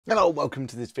Hello, welcome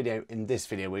to this video. In this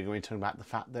video, we're going to talk about the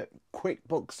fact that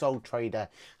QuickBooks Sole Trader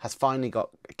has finally got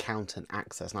accountant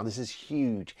access. Now, this is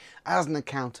huge. As an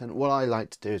accountant, what I like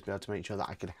to do is be able to make sure that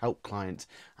I can help clients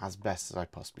as best as I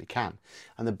possibly can.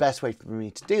 And the best way for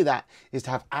me to do that is to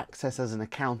have access as an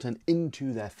accountant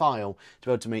into their file to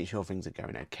be able to make sure things are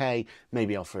going okay,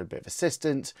 maybe offer a bit of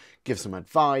assistance, give some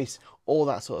advice, all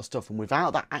that sort of stuff. And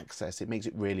without that access, it makes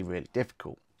it really, really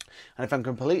difficult. And if I'm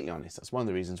completely honest, that's one of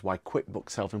the reasons why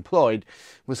QuickBooks Self-Employed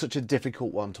was such a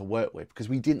difficult one to work with, because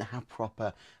we didn't have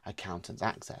proper accountants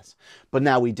access. But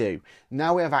now we do.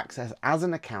 Now we have access as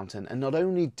an accountant, and not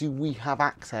only do we have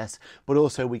access, but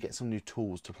also we get some new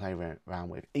tools to play around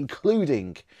with,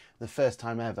 including the first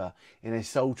time ever in a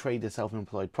sole trader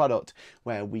self-employed product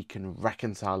where we can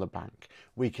reconcile a bank.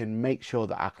 We can make sure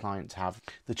that our clients have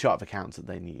the chart of accounts that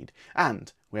they need,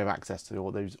 and we have access to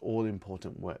all those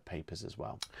all-important work papers as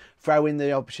well. Throw in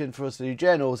the option for us to do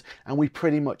journals, and we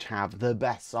pretty much have the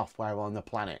best software on the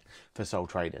planet for sole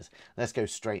traders. Let's go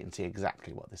straight and see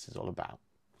exactly what this is all about.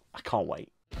 I can't wait.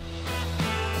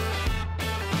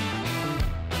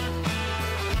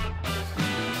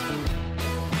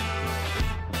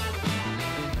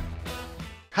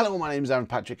 Hello, my name is Aaron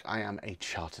Patrick. I am a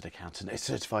chartered accountant, a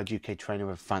certified UK trainer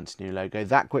with a fancy new logo,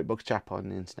 that QuickBooks chap on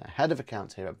the internet, head of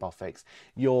accounts here at Boffix,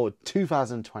 your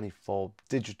 2024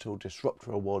 Digital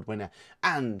Disruptor Award winner,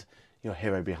 and your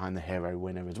hero behind the hero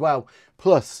winner as well.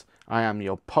 Plus, I am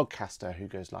your podcaster who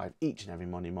goes live each and every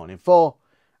Monday morning for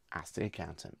Ask the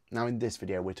Accountant. Now, in this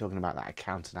video, we're talking about that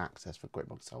accountant access for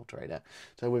QuickBooks Sole Trader.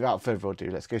 So without further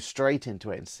ado, let's go straight into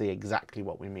it and see exactly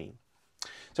what we mean.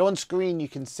 So on screen, you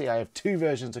can see I have two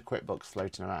versions of QuickBooks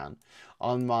floating around.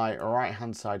 On my right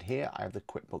hand side here, I have the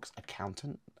QuickBooks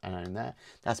Accountant and there.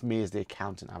 That's me as the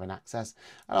accountant having access.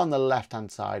 And on the left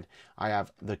hand side, I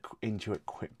have the Intuit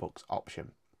QuickBooks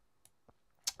option.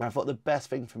 And I thought the best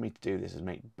thing for me to do this is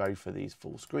make both of these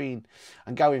full screen.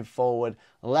 And going forward,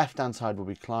 left hand side will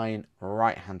be client,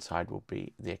 right hand side will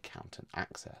be the accountant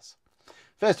access.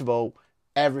 First of all,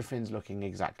 everything's looking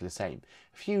exactly the same.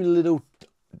 A few little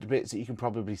bits that you can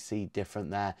probably see different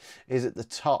there is at the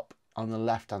top on the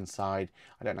left hand side.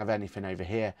 I don't have anything over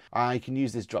here. I can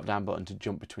use this drop down button to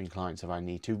jump between clients if I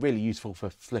need to. Really useful for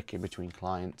flicking between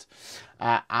clients.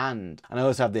 And I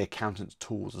also have the accountant's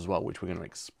tools as well, which we're going to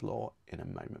explore in a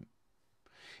moment.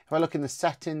 If I look in the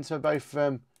settings for both of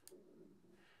them,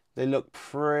 they look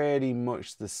pretty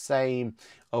much the same.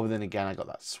 Other than, again, I got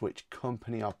that switch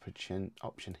company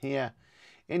option here.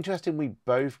 Interesting, we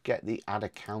both get the add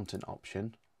accountant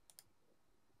option.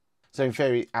 So in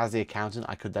theory, as the accountant,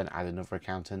 I could then add another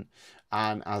accountant.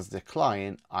 And as the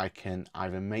client, I can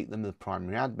either make them the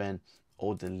primary admin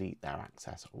or delete their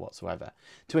access whatsoever.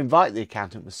 To invite the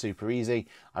accountant was super easy.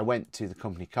 I went to the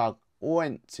company cog,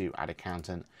 went to add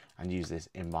accountant, and used this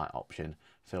invite option,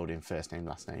 filled in first name,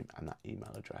 last name, and that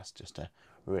email address just to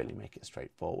really make it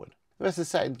straightforward. The rest of the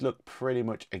settings look pretty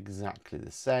much exactly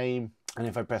the same. And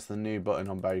if I press the new button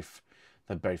on both,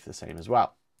 they're both the same as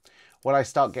well. What I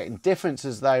start getting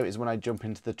differences though is when I jump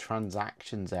into the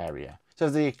transactions area. So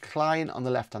as the client on the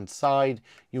left hand side,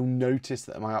 you'll notice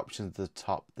that my options at the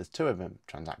top, there's two of them,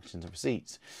 transactions and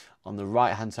receipts. On the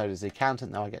right hand side is the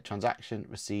accountant. Now I get transaction,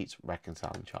 receipts,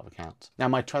 reconciling chart of accounts. Now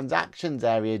my transactions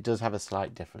area does have a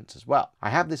slight difference as well.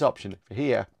 I have this option for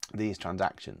here, these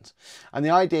transactions. And the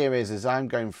idea is, as I'm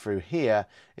going through here,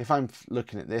 if I'm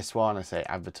looking at this one, I say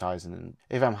advertising, and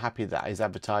if I'm happy that is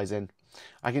advertising,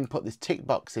 I can put this tick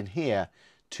box in here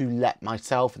to let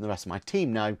myself and the rest of my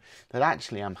team know that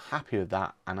actually I'm happy with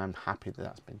that and I'm happy that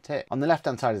that's been ticked. On the left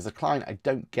hand side as a client, I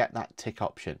don't get that tick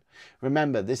option.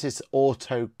 Remember, this is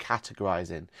auto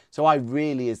categorizing. So I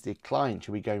really, as the client,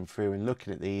 should be going through and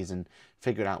looking at these and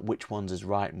figuring out which ones is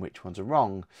right and which ones are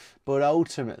wrong. But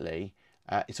ultimately,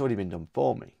 it's already been done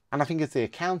for me. And I think as the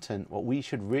accountant, what we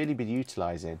should really be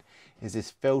utilizing is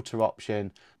this filter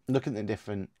option, looking at the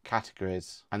different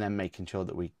categories and then making sure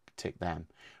that we tick them.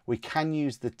 We can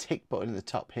use the tick button at the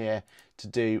top here to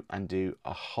do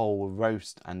a whole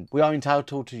roast, and we are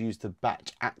entitled to use the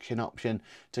batch action option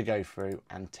to go through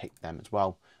and tick them as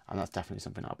well. And that's definitely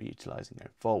something I'll be utilizing going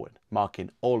forward,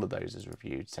 marking all of those as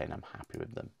reviewed, saying I'm happy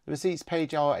with them. The receipts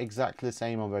page are exactly the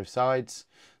same on both sides,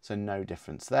 so no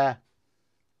difference there.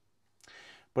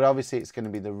 But obviously it's going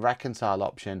to be the reconcile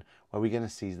option where we're going to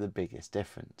see the biggest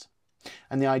difference.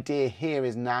 And the idea here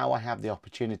is now I have the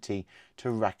opportunity to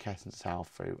reconcile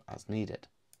through as needed.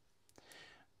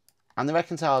 And the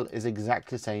reconcile is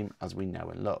exactly the same as we know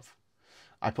and love.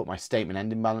 I put my statement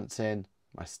ending balance in,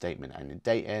 my statement ending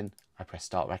date in, I press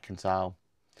start reconcile.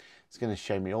 It's going to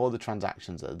show me all the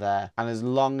transactions that are there. And as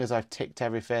long as I've ticked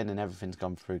everything and everything's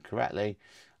gone through correctly,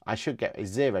 I should get a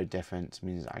 0 difference,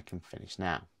 means I can finish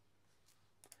now.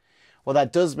 What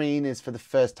that does mean is for the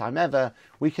first time ever,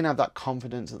 we can have that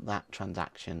confidence that that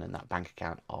transaction and that bank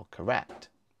account are correct.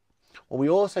 What we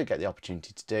also get the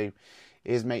opportunity to do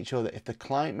is make sure that if the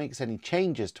client makes any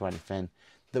changes to anything,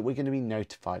 that we're going to be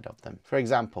notified of them. For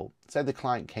example, say the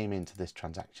client came into this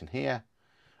transaction here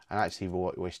and actually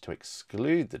wish to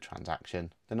exclude the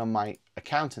transaction, then on my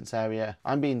accountants area,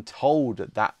 I'm being told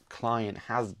that that client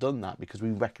has done that because we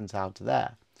reconciled to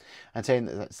there and saying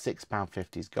that that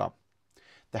 £6.50 is gone.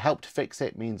 The help to fix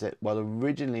it means that, well,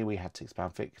 originally we had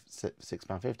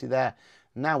 £6.50 there.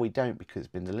 Now we don't because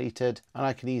it's been deleted. And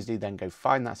I can easily then go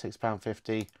find that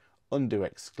 £6.50, undo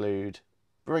exclude,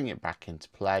 bring it back into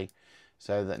play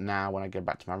so that now when I go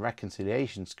back to my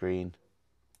reconciliation screen,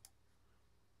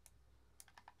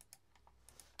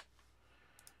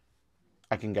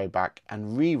 I can go back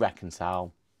and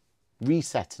re-reconcile,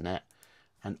 resetting it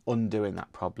and undoing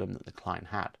that problem that the client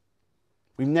had.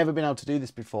 We've never been able to do this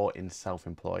before in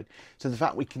self-employed. So the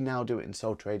fact we can now do it in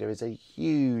sole trader is a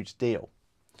huge deal.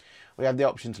 We have the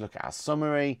option to look at our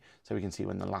summary, so we can see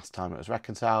when the last time it was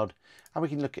reconciled, and we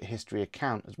can look at history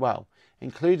account as well,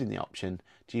 including the option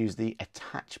to use the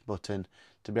attach button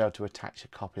to be able to attach a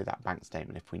copy of that bank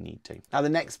statement if we need to. Now the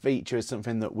next feature is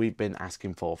something that we've been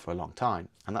asking for a long time,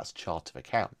 and that's chart of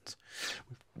accounts.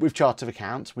 With chart of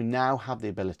accounts, we now have the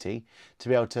ability to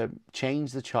be able to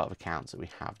change the chart of accounts that we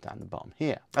have down the bottom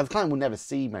here. Now the client will never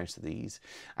see most of these,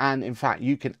 and in fact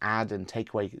you can add and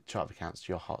take away chart of accounts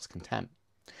to your heart's content.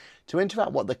 To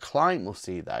interact what the client will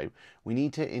see though, we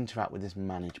need to interact with this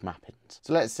manage mappings.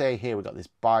 So let's say here we've got this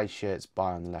buy shirts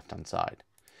buy on the left hand side.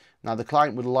 Now the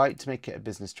client would like to make it a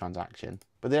business transaction,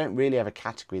 but they don't really have a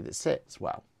category that sits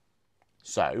well.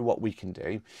 So what we can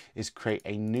do is create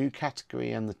a new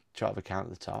category on the chart of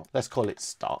account at the top. Let's call it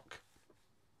stock.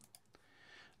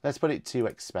 Let's put it to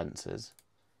expenses.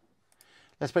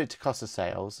 Let's put it to cost of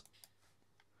sales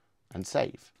and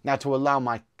save. Now to allow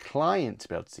my client to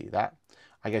be able to see that,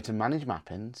 I go to manage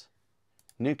mappings,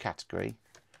 new category,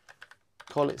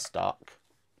 call it stock.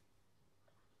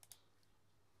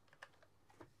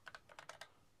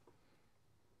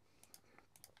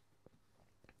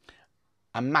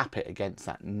 And map it against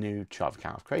that new chart of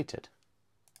account I've created.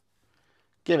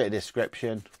 Give it a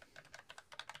description,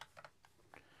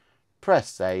 press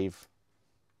save,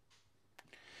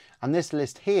 and this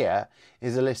list here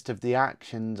is a list of the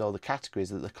actions or the categories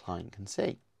that the client can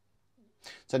see.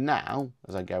 So now,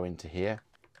 as I go into here,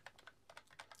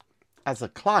 as a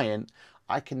client,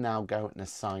 I can now go and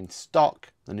assign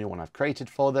stock, the new one I've created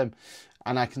for them,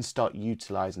 and I can start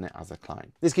utilizing it as a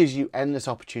client. This gives you endless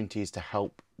opportunities to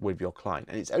help with your client,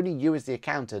 and it's only you as the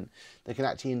accountant that can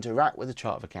actually interact with the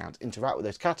chart of accounts, interact with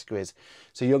those categories,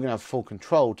 so you're going to have full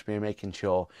control to be making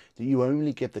sure that you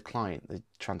only give the client the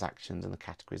transactions and the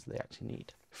categories that they actually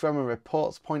need. From a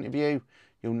reports point of view,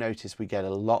 you'll notice we get a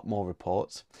lot more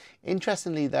reports.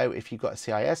 Interestingly though, if you've got a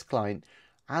CIS client,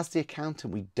 as the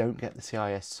accountant we don't get the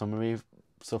CIS summary,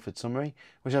 suffered summary,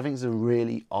 which I think is a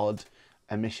really odd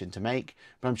omission to make,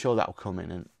 but I'm sure that will come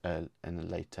in a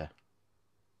later.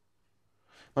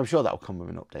 I'm sure that will come with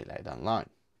an update later down the line.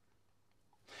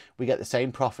 We get the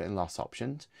same profit and loss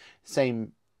options,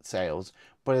 same sales,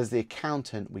 but as the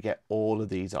accountant we get all of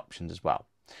these options as well,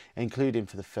 including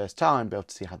for the first time be able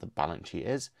to see how the balance sheet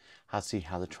is, see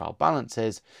how the trial balance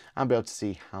is, and be able to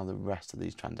see how the rest of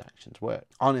these transactions work.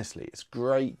 Honestly, it's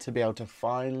great to be able to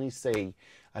finally see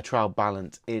a trial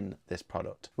balance in this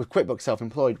product. With QuickBooks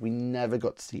Self-Employed, we never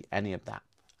got to see any of that,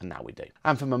 and now we do.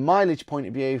 And from a mileage point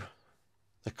of view,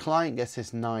 the client gets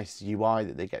this nice UI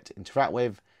that they get to interact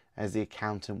with. As the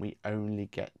accountant, we only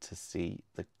get to see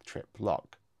the trip log,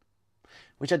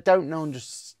 which I don't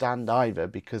understand either,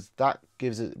 because that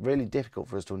gives it really difficult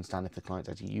for us to understand if the client's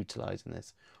actually utilising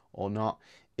this or not,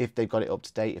 if they've got it up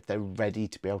to date, if they're ready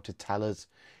to be able to tell us,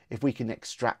 if we can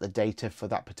extract the data for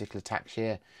that particular tax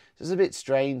year. So it's a bit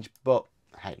strange, but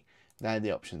hey, they're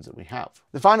the options that we have.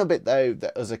 The final bit though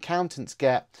that us accountants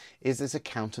get is this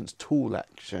accountant's tool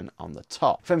action on the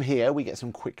top. From here we get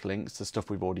some quick links to stuff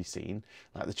we've already seen,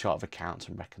 like the chart of accounts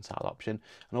and reconcile option,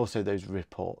 and also those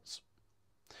reports.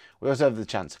 We also have the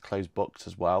chance to close books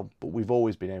as well, but we've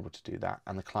always been able to do that,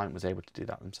 and the client was able to do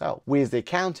that themselves. We as the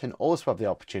accountant also have the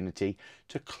opportunity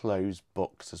to close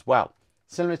books as well,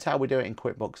 similar to how we do it in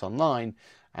QuickBooks Online,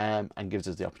 and gives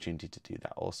us the opportunity to do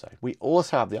that also. We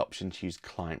also have the option to use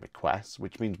client requests,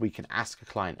 which means we can ask a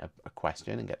client a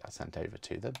question and get that sent over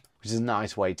to them, which is a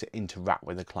nice way to interact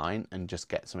with the client and just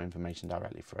get some information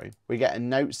directly through. We get a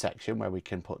notes section where we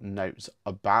can put notes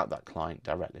about that client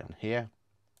directly on here,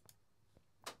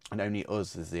 and only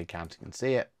us as the accountant can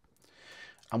see it.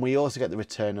 And we also get the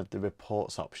return of the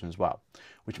reports option as well,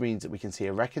 which means that we can see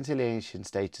a reconciliation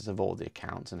status of all the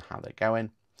accounts and how they're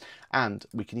going. And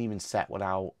we can even set what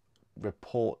our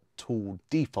report tool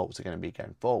defaults are going to be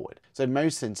going forward. So in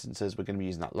most instances, we're going to be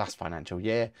using that last financial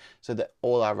year so that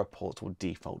all our reports will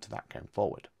default to that going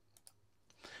forward.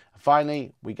 And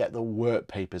finally, we get the work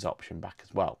papers option back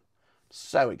as well.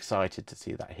 So excited to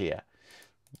see that here.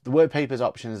 The work papers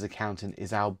option as accountant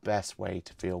is our best way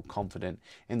to feel confident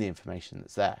in the information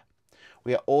that's there.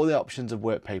 We get all the options of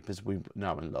work papers we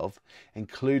know and love,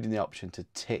 including the option to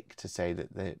tick to say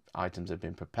that the items have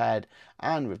been prepared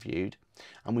and reviewed,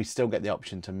 and we still get the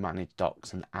option to manage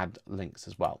docs and add links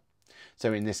as well.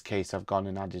 So in this case, I've gone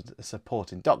and added a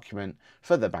supporting document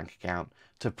for the bank account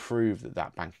to prove that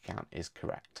that bank account is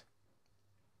correct.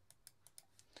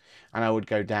 And I would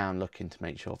go down looking to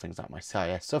make sure things like my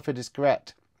CIS suffered is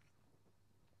correct,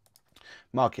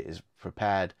 market is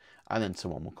prepared, and then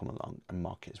someone will come along and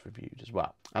mark it as reviewed as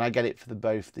well. And I get it for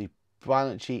both the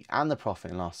balance sheet and the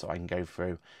profit and loss, so I can go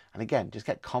through and again just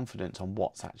get confidence on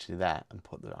what's actually there and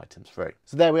put the items through.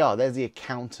 So there we are, there's the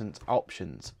accountant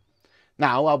options.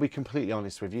 Now I'll be completely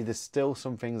honest with you, there's still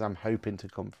some things I'm hoping to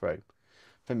come through.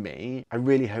 For me, I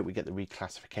really hope we get the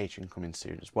reclassification coming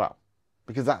soon as well,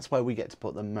 because that's where we get to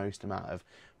put the most amount of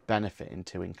benefit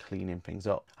into in cleaning things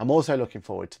up. I'm also looking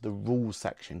forward to the rules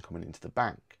section coming into the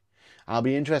bank. I'll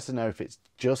be interested to know if it's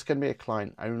just going to be a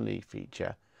client only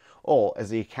feature, or as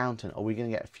the accountant, are we going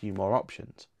to get a few more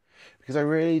options? Because I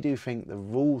really do think the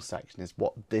rules section is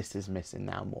what this is missing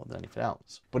now more than anything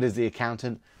else. But as the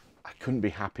accountant, I couldn't be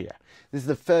happier. This is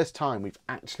the first time we've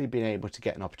actually been able to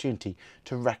get an opportunity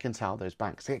to reconcile those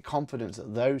banks, to get confidence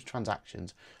that those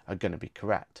transactions are going to be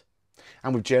correct.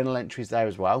 And with journal entries there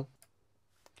as well,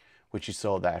 which you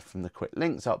saw there from the quick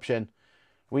links option,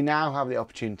 we now have the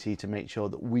opportunity to make sure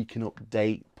that we can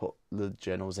update, put the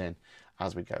journals in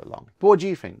as we go along. But what do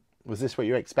you think? Was this what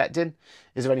you were expecting?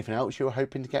 Is there anything else you were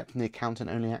hoping to get from the accountant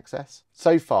only access?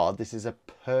 So far, this is a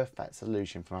perfect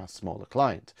solution for our smaller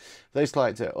clients. Those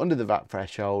clients that are under the VAT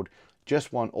threshold,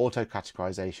 just want auto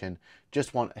categorization,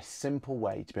 just want a simple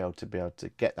way to be able to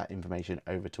get that information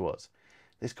over to us.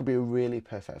 This could be a really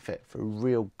perfect fit for a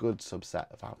real good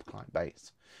subset of our client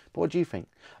base. But what do you think?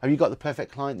 Have you got the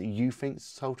perfect client that you think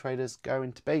sole trader's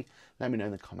going to be? Let me know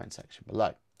in the comment section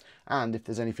below. And if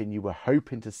there's anything you were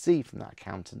hoping to see from that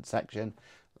accountant section,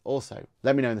 also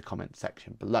let me know in the comment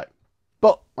section below.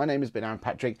 But my name has been Aaron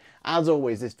Patrick. As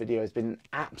always, this video has been an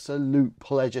absolute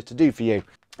pleasure to do for you.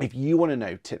 If you want to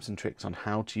know tips and tricks on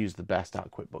how to use the best out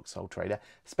of QuickBooks Sole Trader,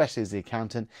 especially as the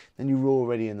accountant, then you're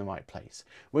already in the right place.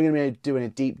 We're going to be doing a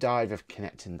deep dive of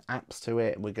connecting apps to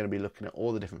it, and we're going to be looking at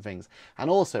all the different things. And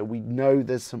also, we know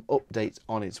there's some updates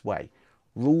on its way.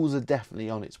 Rules are definitely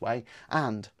on its way,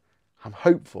 and I'm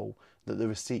hopeful that the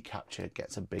receipt capture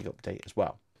gets a big update as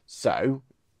well. So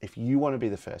if you want to be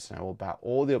the first to know about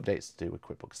all the updates to do with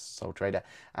QuickBooks Sole Trader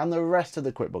and the rest of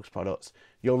the QuickBooks products,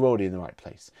 you're already in the right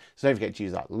place. So don't forget to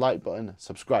use that like button,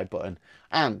 subscribe button,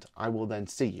 and I will then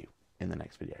see you in the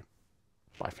next video.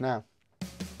 Bye for now.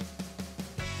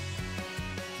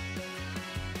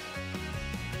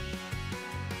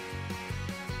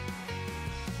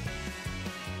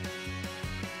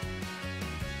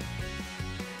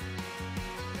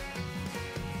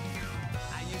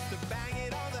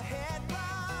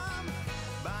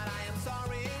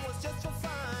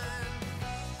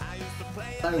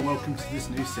 Hello and welcome to this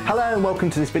new series. Hello and welcome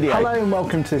to this video. Hello and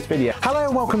welcome to this video. Hello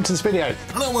and welcome to this video.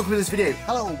 Hello and welcome to this video.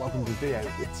 Hello and welcome to this video.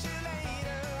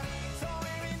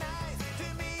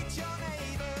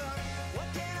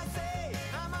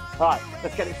 Right,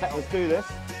 let's get it set. Let's do this.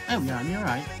 Oh yeah, you're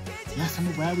right. Yes, I'm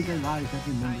aware we go live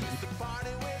every Monday.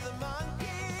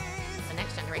 The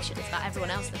next generation is about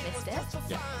everyone else that missed it.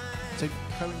 Yeah. So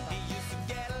going back.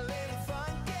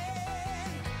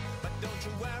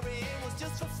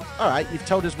 All right, you've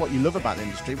told us what you love about the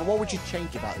industry, but what would you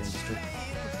change about the industry?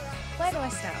 Where do I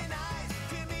start?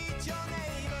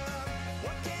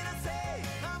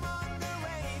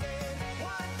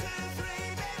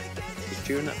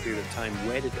 During that period of time,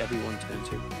 where did everyone turn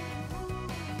to?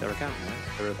 Their accountant,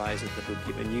 right? Their advisors that had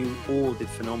given you all did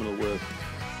phenomenal work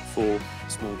for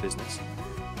small business.